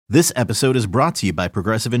This episode is brought to you by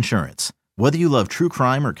Progressive Insurance. Whether you love true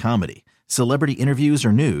crime or comedy, celebrity interviews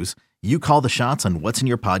or news, you call the shots on what's in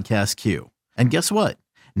your podcast queue. And guess what?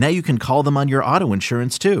 Now you can call them on your auto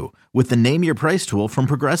insurance too with the Name Your Price tool from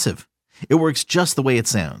Progressive. It works just the way it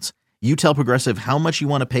sounds. You tell Progressive how much you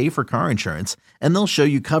want to pay for car insurance, and they'll show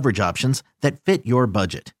you coverage options that fit your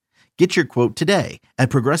budget. Get your quote today at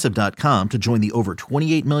Progressive.com to join the over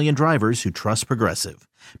 28 million drivers who trust Progressive.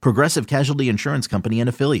 Progressive Casualty Insurance Company and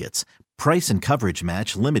Affiliates. Price and coverage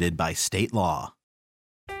match limited by state law.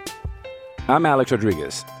 I'm Alex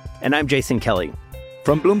Rodriguez. And I'm Jason Kelly.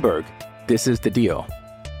 From Bloomberg, this is The Deal.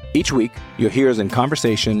 Each week, you'll hear us in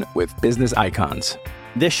conversation with business icons.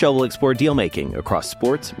 This show will explore deal-making across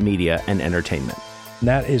sports, media, and entertainment.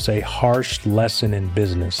 That is a harsh lesson in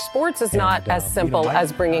business. Sports is not as simple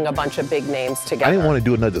as bringing a bunch of big names together. I didn't want to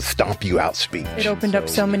do another stomp you out speech. It opened up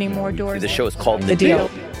so many more doors. The show is called The Deal.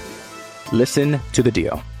 Listen to The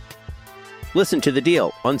Deal. Listen to The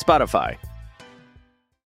Deal on Spotify.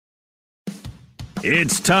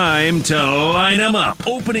 It's time to line them up.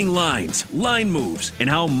 Opening lines, line moves, and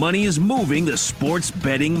how money is moving the sports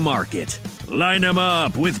betting market. Line them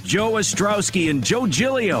up with Joe Ostrowski and Joe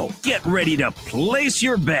Giglio. Get ready to place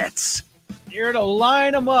your bets. Here to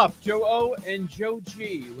line them up, Joe O and Joe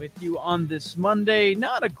G with you on this Monday.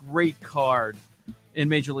 Not a great card in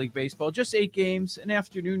Major League Baseball. Just 8 games, an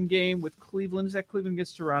afternoon game with Cleveland. Is that Cleveland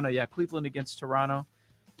against Toronto? Yeah, Cleveland against Toronto.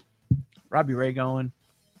 Robbie Ray going.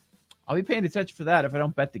 I'll be paying attention for that if I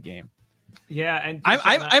don't bet the game. Yeah, and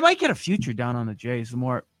I might get a future down on the Jays the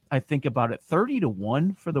more I think about it.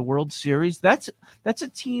 30-1 for the World Series. That's a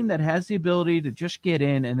team that has the ability to just get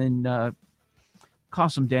in and then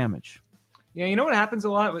cause some damage. Yeah, you know what happens a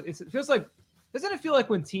lot? It feels like, doesn't it feel like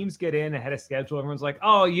when teams get in ahead of schedule, everyone's like,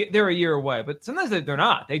 oh, they're a year away. But sometimes they're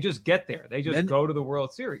not. They just get there. They just go to the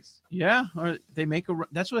World Series. Yeah, or they make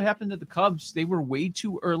that's what happened to the Cubs. They were way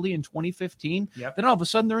too early in 2015. Yep. Then all of a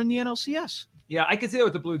sudden they're in the NLCS. Yeah, I can see that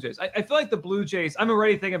with the Blue Jays. I feel like the Blue Jays, I'm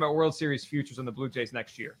already thinking about World Series futures on the Blue Jays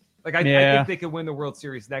next year. Like, I think they could win the World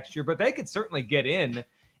Series next year, but they could certainly get in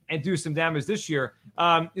and do some damage this year.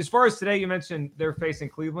 As far as today, you mentioned they're facing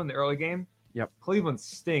Cleveland, the early game. Yep. Cleveland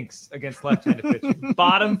stinks against left-handed pitching.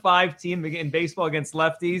 Bottom 5 team in baseball against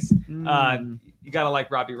lefties. You got to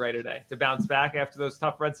like Robbie Ray today to bounce back after those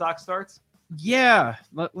tough Red Sox starts. Yeah.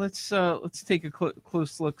 Let's take a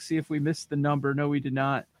close look, see if we missed the number. No, we did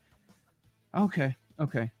not. Okay.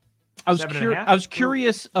 I was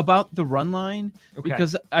curious about the run line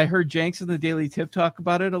because I heard Jenks in the Daily Tip talk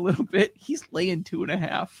about it a little bit. He's laying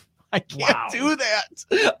 2.5. I can't do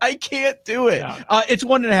that. I can't do it. Yeah. It's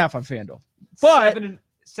 1.5 on FanDuel. But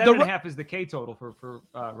 7.5 is the K total for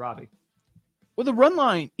Robbie. Well, the run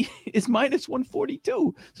line is minus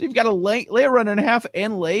 142. So you've got to lay a run and a half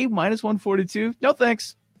and lay minus 142. No,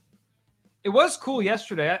 thanks. It was cool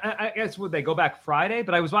yesterday. I guess would they go back Friday?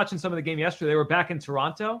 But I was watching some of the game yesterday. They were back in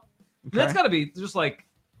Toronto. Okay. That's got to be just like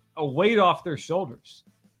a weight off their shoulders.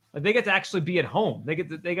 Like they get to actually be at home. They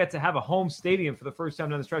get to have a home stadium for the first time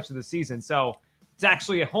down the stretch of the season. So it's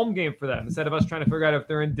actually a home game for them instead of us trying to figure out if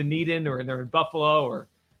they're in Dunedin or they're in Buffalo or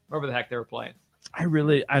wherever the heck they were playing.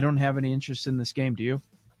 I don't have any interest in this game. Do you?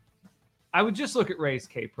 I would just look at Ray's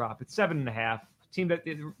K prop. It's 7.5. Team that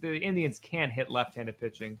the Indians can't hit left-handed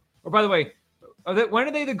pitching. Or by the way, when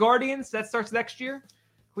are they the Guardians? That starts next year.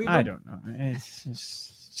 Cleveland? I don't know. It's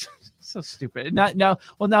just so stupid.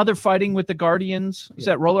 Now they're fighting with the Guardians. Is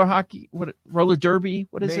that roller hockey? What roller derby?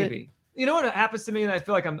 What is Maybe. it? You know what happens to me, and I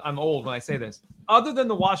feel like I'm old when I say this. Other than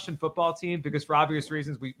the Washington football team, because for obvious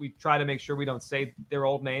reasons, we try to make sure we don't say their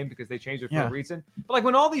old name because they changed it for a reason. But like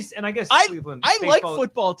when all these, and I guess Cleveland. I like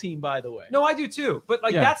football team, by the way. No, I do too. But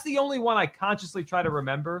like that's the only one I consciously try to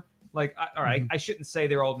remember. Like, all right, I shouldn't say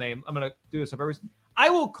their old name. I'm gonna do this on purpose. I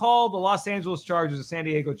will call the Los Angeles Chargers the San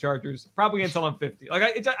Diego Chargers probably until I'm 50.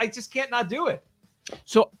 Like I just can't not do it.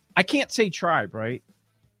 So I can't say tribe, right?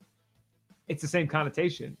 It's the same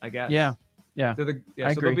connotation, I guess. Yeah. So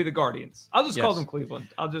they'll be the Guardians. I'll just call them Cleveland.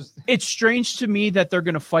 It's strange to me that they're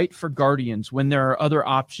going to fight for Guardians when there are other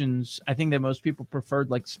options. I think that most people preferred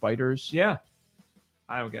like Spiders. Yeah.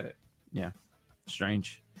 I don't get it. Yeah.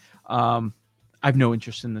 Strange. I have no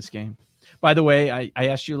interest in this game. By the way, I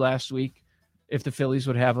asked you last week if the Phillies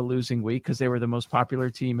would have a losing week because they were the most popular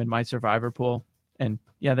team in my survivor pool. And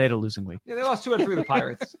yeah, they had a losing week. Yeah, they lost 2 out of 3 to the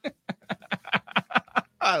Pirates.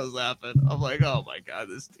 I was laughing. I'm like, oh my God,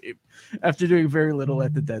 this team. After doing very little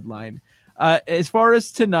at the deadline. As far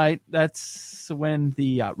as tonight, that's when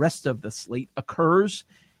the rest of the slate occurs.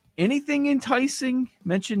 Anything enticing?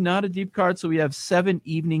 Mentioned not a deep card, so we have 7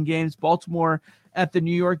 evening games. Baltimore at the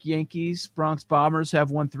New York Yankees. Bronx Bombers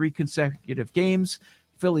have won 3 consecutive games.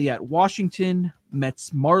 Philly at Washington,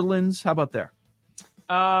 Mets, Marlins. How about there?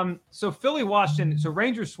 So Philly, Washington. So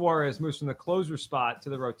Ranger Suarez moves from the closer spot to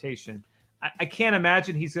the rotation. I can't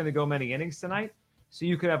imagine he's going to go many innings tonight. So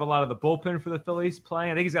you could have a lot of the bullpen for the Phillies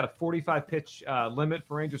playing. I think he's got a 45 pitch limit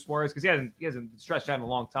for Ranger Suarez because he hasn't stretched out in a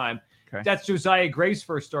long time. Okay. That's Josiah Gray's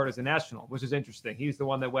first start as a National, which is interesting. He's the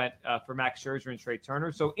one that went for Max Scherzer and Trey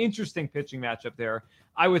Turner. So interesting pitching matchup there.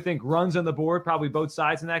 I would think runs on the board, probably both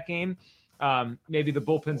sides in that game. Maybe the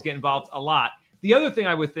bullpens get involved a lot. The other thing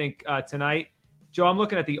I would think tonight, Joe, I'm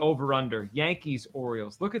looking at the over-under,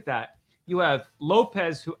 Yankees-Orioles. Look at that. You have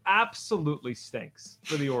Lopez, who absolutely stinks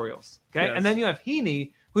for the Orioles. Okay. Yes. And then you have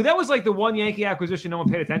Heaney, who that was like the one Yankee acquisition no one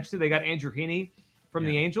paid attention to. They got Andrew Heaney from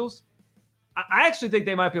the Angels. I actually think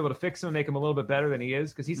they might be able to fix him and make him a little bit better than he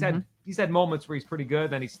is because he's had moments where he's pretty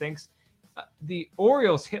good, then he stinks. The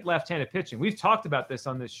Orioles hit left-handed pitching. We've talked about this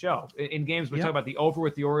on this show. In games, we talk about the over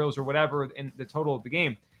with the Orioles or whatever in the total of the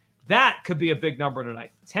game. That could be a big number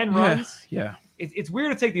tonight. 10 runs. Yeah. It's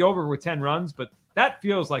weird to take the over with 10 runs, but that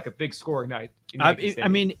feels like a big scoring night. I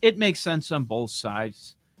mean, it makes sense on both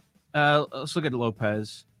sides. Let's look at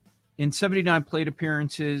Lopez. In 79 plate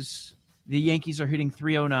appearances, the Yankees are hitting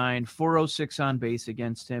 309, 406 on base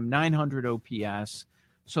against him, 900 OPS.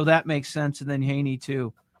 So that makes sense. And then Heaney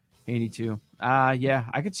too. Yeah,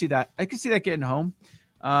 I could see that. I could see that getting home.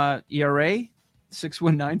 ERA,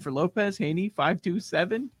 6.19 for Lopez. Heaney,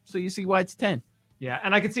 5.27. So you see why it's 10. Yeah,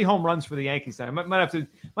 and I can see home runs for the Yankees. I might have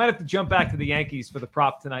to jump back to the Yankees for the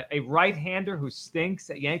prop tonight. A right-hander who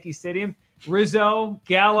stinks at Yankee Stadium. Rizzo,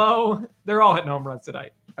 Gallo, they're all hitting home runs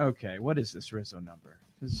tonight. Okay, what is this Rizzo number?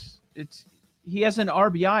 He has an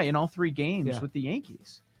RBI in all 3 games with the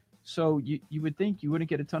Yankees. So you would think you wouldn't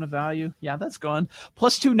get a ton of value. Yeah, that's gone.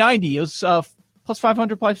 Plus 290. It was plus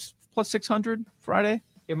 500, plus 600 Friday.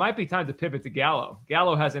 It might be time to pivot to Gallo.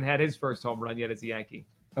 Gallo hasn't had his first home run yet as a Yankee.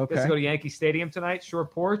 Okay. Gets to go to Yankee Stadium tonight, short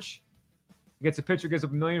porch. Gets a pitcher, gives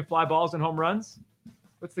up 1 million fly balls and home runs.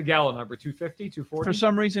 What's the Gallo number? 250, 240? For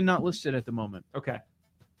some reason, not listed at the moment. Okay.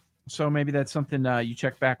 So maybe that's something you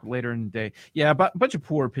check back later in the day. Yeah, a bunch of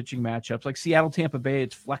poor pitching matchups. Like Seattle, Tampa Bay,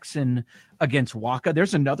 it's flexing against Waka.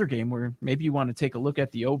 There's another game where maybe you want to take a look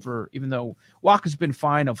at the over, even though Waka's been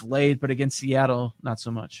fine of late, but against Seattle, not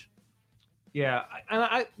so much. Yeah, and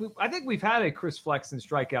I think we've had a Chris Flexen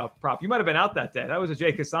strikeout prop. You might have been out that day. That was a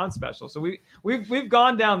Jay Kassan special. So we've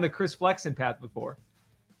gone down the Chris Flexen path before.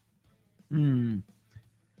 Tonight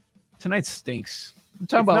stinks. I'm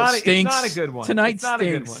talking about stinks. It's not a good one. Tonight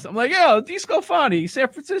stinks. I'm like, Disco Fani, San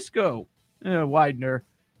Francisco, Widener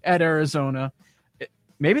at Arizona.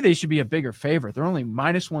 Maybe they should be a bigger favorite. They're only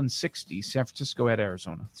minus 160, San Francisco at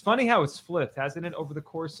Arizona. It's funny how it's flipped, hasn't it, over the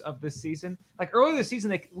course of this season? Like earlier this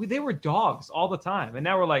season, they were dogs all the time. And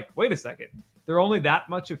now we're like, wait a second. They're only that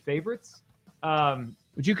much of favorites?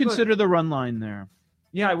 Would you consider the run line there?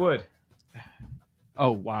 Yeah, I would.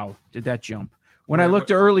 Oh, wow. Did that jump? When I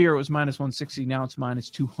looked earlier, it was minus 160. Now it's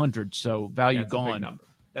minus 200. So value gone.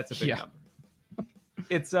 That's a big number.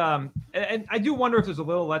 It's and I do wonder if there's a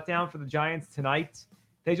little letdown for the Giants tonight.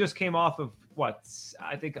 They just came off of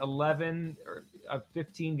I think 11 or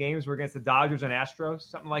 15 games were against the Dodgers and Astros,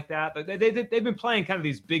 something like that. They've been playing kind of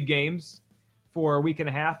these big games for a week and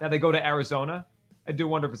a half. Now they go to Arizona. I do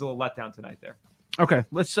wonder if there's a little letdown tonight there. Okay,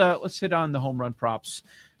 let's hit on the home run props.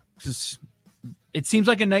 It seems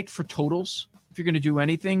like a night for totals if you're going to do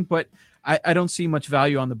anything, but I don't see much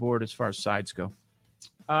value on the board as far as sides go.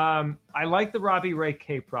 I like the Robbie Ray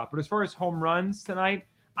K prop, but as far as home runs tonight,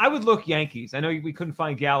 I would look Yankees. I know we couldn't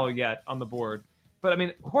find Gallo yet on the board, but I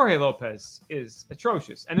mean, Jorge Lopez is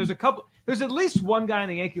atrocious. And there's at least one guy in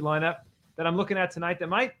the Yankee lineup that I'm looking at tonight that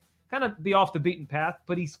might kind of be off the beaten path,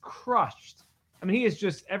 but he's crushed. I mean,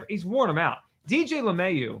 he's worn him out. DJ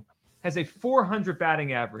LeMahieu has a 400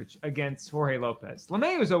 batting average against Jorge Lopez.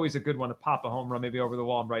 LeMahieu is always a good one to pop a home run, maybe over the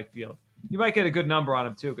wall in right field. You might get a good number on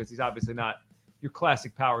him too, because he's obviously not your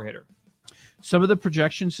classic power hitter. Some of the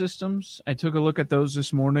projection systems, I took a look at those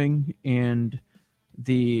this morning, and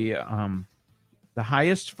the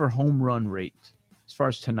highest for home run rate as far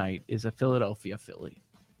as tonight is a Philadelphia Philly.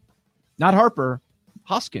 Not Harper,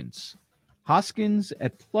 Hoskins. Hoskins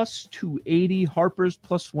at plus 280, Harper's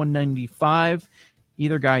plus 195.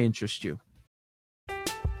 Either guy interests you.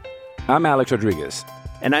 I'm Alex Rodriguez.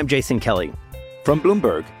 And I'm Jason Kelly. From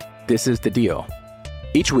Bloomberg, this is The Deal.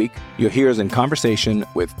 Each week, you'll hear us in conversation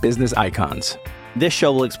with business icons. This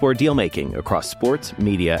show will explore deal-making across sports,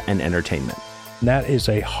 media, and entertainment. That is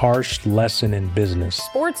a harsh lesson in business.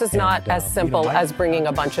 Sports is not as simple as bringing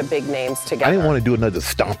a bunch of big names together. I didn't want to do another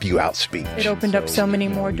stomp you out speech. It opened up so many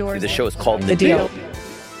more doors. The show is called The Deal.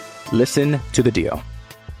 Listen to The Deal.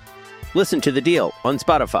 Listen to The Deal on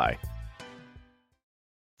Spotify.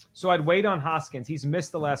 So I'd wait on Hoskins. He's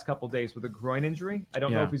missed the last couple of days with a groin injury. I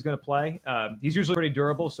don't know if he's going to play. He's usually pretty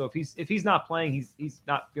durable. So if he's not playing, he's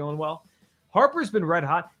not feeling well. Harper's been red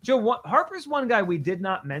hot. Joe, Harper's one guy we did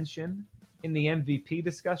not mention in the MVP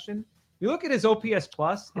discussion. You look at his OPS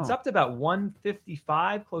plus, it's up to about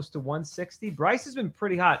 155, close to 160. Bryce has been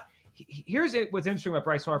pretty hot. Here's what's interesting about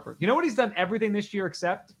Bryce Harper. You know what he's done everything this year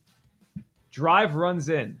except drive runs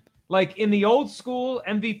in. Like in the old school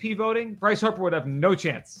MVP voting, Bryce Harper would have no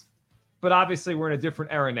chance. But obviously, we're in a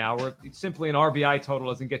different era now where simply an RBI total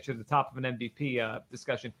doesn't get you to the top of an MVP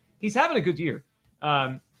discussion. He's having a good year.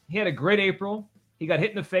 He had a great April. He got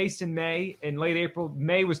hit in the face in May. In late April,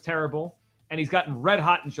 May was terrible. And he's gotten red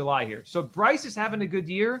hot in July here. So Bryce is having a good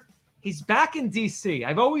year. He's back in D.C.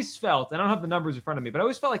 I've always felt, I don't have the numbers in front of me, but I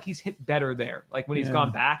always felt like he's hit better there. Like when he's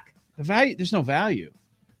gone back. The value, there's no value.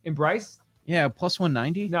 In Bryce? Yeah, plus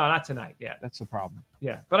 190? No, not tonight. Yeah. That's the problem.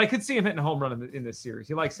 Yeah, but I could see him hitting a home run in this series.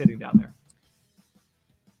 He likes sitting down there.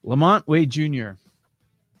 Lamont Wade Jr.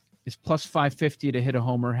 is plus 550 to hit a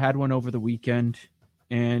homer. Had one over the weekend,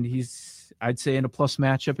 and he's, I'd say, in a plus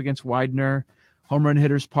matchup against Widener. Home Run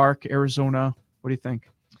Hitters Park, Arizona. What do you think?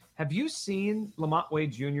 Have you seen Lamont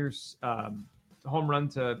Wade Jr.'s home run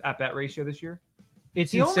to at-bat ratio this year?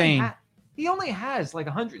 It's insane. He only has like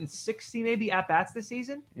 160 maybe at-bats this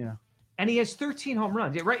season. Yeah. And he has 13 home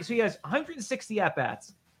runs. Yeah, right. So he has 160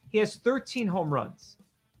 at-bats. He has 13 home runs.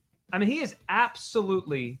 I mean, he is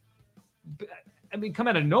absolutely, come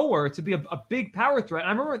out of nowhere to be a big power threat. And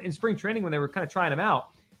I remember in spring training when they were kind of trying him out,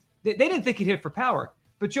 they didn't think he'd hit for power.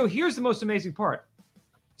 But Joe, here's the most amazing part.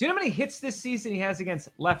 Do you know how many hits this season he has against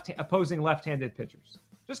opposing left-handed pitchers?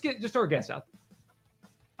 Just throw a guess out.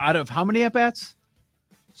 Out of how many at-bats?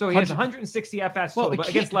 So he has 160 at-bats total, but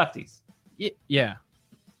against lefties. Yeah.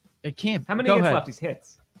 It can't. How many against lefties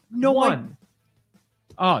hits? No one.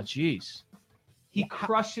 Oh, geez. He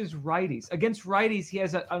crushes righties. Against righties, he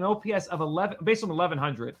has an OPS of 11, based on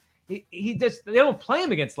 1,100. They don't play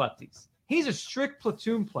him against lefties. He's a strict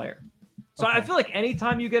platoon player. So I feel like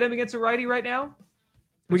anytime you get him against a righty right now,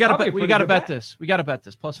 we got to bet this. We got to bet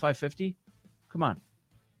this. Plus 550. Come on.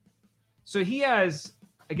 So he has,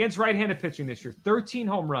 against right-handed pitching this year, 13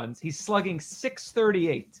 home runs. He's slugging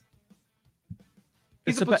 .638.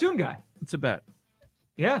 He's a platoon guy. It's a bet.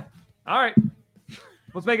 Yeah. All right.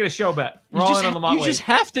 Let's make it a show bet. We're all in on Lamont Wade. You just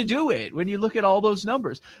have to do it when you look at all those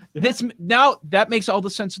numbers. Now that makes all the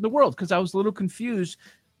sense in the world because I was a little confused.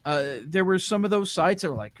 There were some of those sites that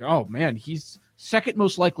were like, oh, man, he's second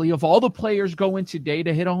most likely of all the players going today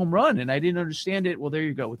to hit a home run. And I didn't understand it. Well, there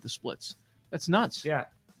you go with the splits. That's nuts. Yeah.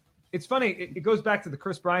 It's funny. It goes back to the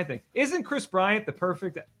Chris Bryant thing. Isn't Chris Bryant the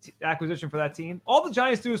perfect acquisition for that team? All the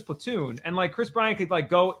Giants do is platoon. And like Chris Bryant could like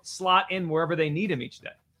go slot in wherever they need him each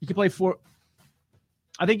day. He could play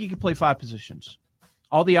I think he could play 5 positions.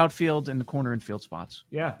 All the outfield and the corner infield spots.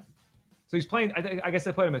 Yeah. So he's playing. I guess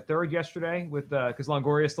they played him at third yesterday with because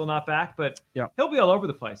Longoria is still not back, but he'll be all over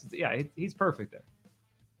the place. Yeah, he's perfect there.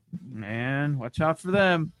 Man, watch out for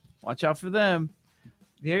them. Watch out for them.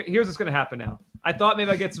 Here's what's going to happen now. I thought maybe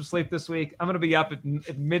I'd get some sleep this week. I'm going to be up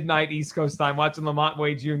at midnight East Coast time watching Lamont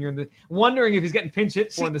Wade Jr. and wondering if he's getting pinch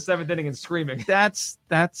hit for in the 7th inning and screaming. That's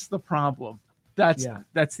the problem. That's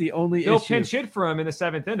the only issue. They'll pinch hit for him in the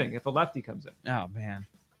 7th inning if a lefty comes in. Oh, man.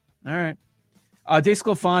 All right.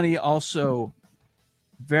 DeSclafani also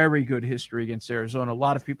very good history against Arizona. A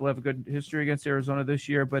lot of people have a good history against Arizona this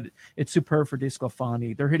year, but it's superb for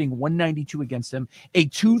DeSclafani. They're hitting 192 against him, a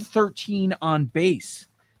 213 on base.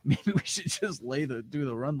 Maybe we should just do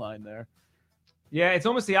the run line there. Yeah, it's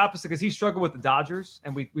almost the opposite because he struggled with the Dodgers,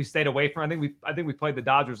 and we stayed away from. I think we played the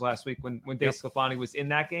Dodgers last week when DeSclafani was in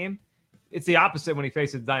that game. It's the opposite when he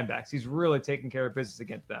faces Diamondbacks. He's really taking care of business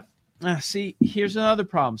against them. See, here's another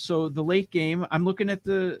problem. So the late game, I'm looking at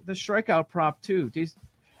the strikeout prop too.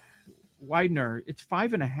 Widener, it's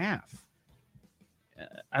 5.5.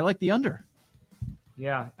 I like the under.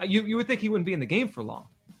 Yeah, you would think he wouldn't be in the game for long.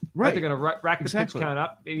 Right. They're going to rack the pitch count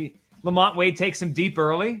up. Maybe Lamont Wade takes him deep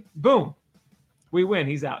early. Boom. We win.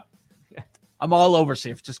 He's out. I'm all over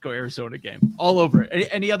San Francisco, Arizona game. All over it.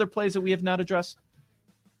 Any other plays that we have not addressed?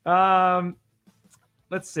 Let's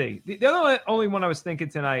see. The only one I was thinking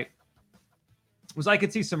tonight was I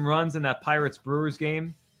could see some runs in that Pirates-Brewers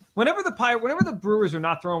game. Whenever the Brewers are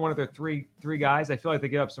not throwing one of their three guys, I feel like they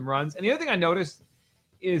give up some runs. And the other thing I noticed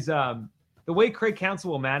is the way Craig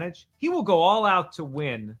Counsell will manage, he will go all out to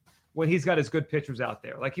win when he's got his good pitchers out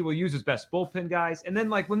there. Like he will use his best bullpen guys. And then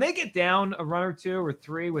like when they get down a run or 2 or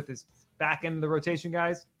 3 with his back end of the rotation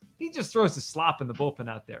guys, he just throws the slop in the bullpen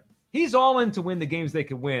out there. He's all in to win the games they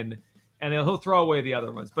can win. and he'll throw away the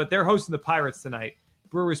other ones. But they're hosting the Pirates tonight.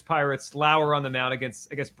 Brewers, Pirates, Lauer on the mound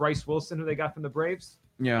against Bryce Wilson, who they got from the Braves.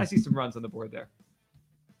 Yeah. I see some runs on the board there.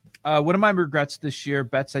 One of my regrets this year,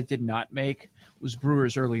 bets I did not make, was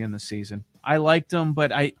Brewers early in the season. I liked them,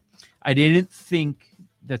 but I didn't think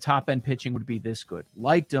the top-end pitching would be this good.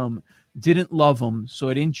 Liked them, didn't love them, so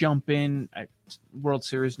I didn't jump in. World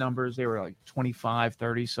Series numbers, they were like 25,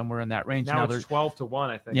 30, somewhere in that range. Now it's 12-1,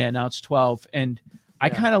 I think. Yeah, now it's 12. And I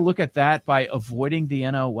kind of look at that by avoiding the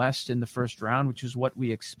NL West in the first round, which is what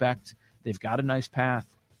we expect. They've got a nice path.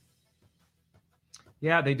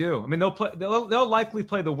 Yeah, they do. I mean, they'll likely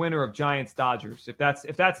play the winner of Giants Dodgers. If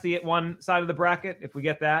that's the one side of the bracket, if we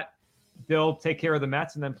get that, they'll take care of the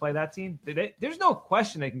Mets and then play that team. There's no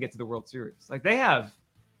question they can get to the World Series. Like, they have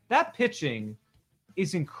that pitching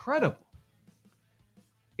is incredible.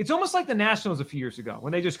 It's almost like the Nationals a few years ago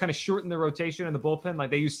when they just kind of shortened the rotation in the bullpen. Like,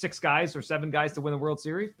 they used 6 guys or 7 guys to win the World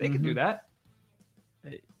Series. They can do that.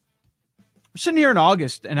 We're sitting here in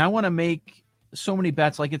August, and I want to make so many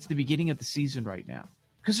bets like it's the beginning of the season right now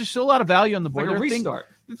because there's still a lot of value on the board. Like a restart.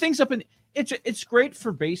 The things up in it's great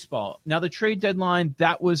for baseball. Now, the trade deadline,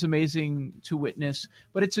 that was amazing to witness,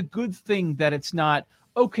 but it's a good thing that it's not,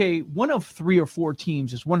 okay, one of 3 or 4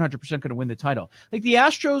 teams is 100% going to win the title. Like, the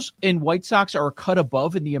Astros and White Sox are a cut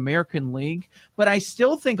above in the American League, but I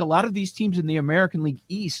still think a lot of these teams in the American League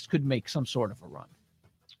East could make some sort of a run.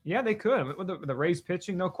 Yeah, they could. I mean, with the Rays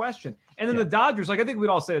pitching, no question. And then the Dodgers, like, I think we'd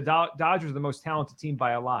all say the Dodgers are the most talented team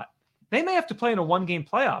by a lot. They may have to play in a 1-game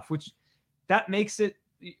playoff, which that makes it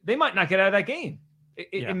 – they might not get out of that game.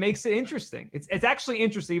 It makes it interesting. It's actually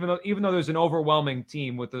interesting, even though there's an overwhelming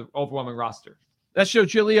team with an overwhelming roster. That's Joe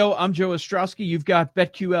Giglio. I'm Joe Ostrowski. You've got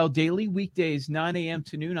BetQL Daily, weekdays 9 a.m.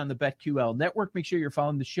 to noon on the BetQL Network. Make sure you're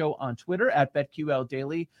following the show on Twitter at BetQL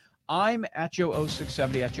Daily. I'm at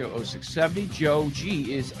Joe0670 at Joe0670. Joe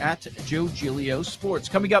G is at Joe Giglio Sports.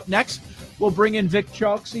 Coming up next, we'll bring in Vic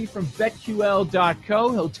Chalksey from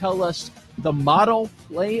BetQL.co. He'll tell us the model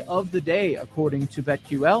play of the day according to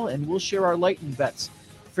BetQL, and we'll share our lightning bets.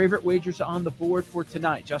 Favorite wagers on the board for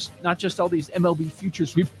tonight. Not just all these MLB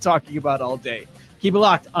futures we've been talking about all day. Keep it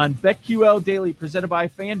locked on BetQL Daily, presented by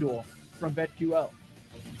FanDuel from BetQL.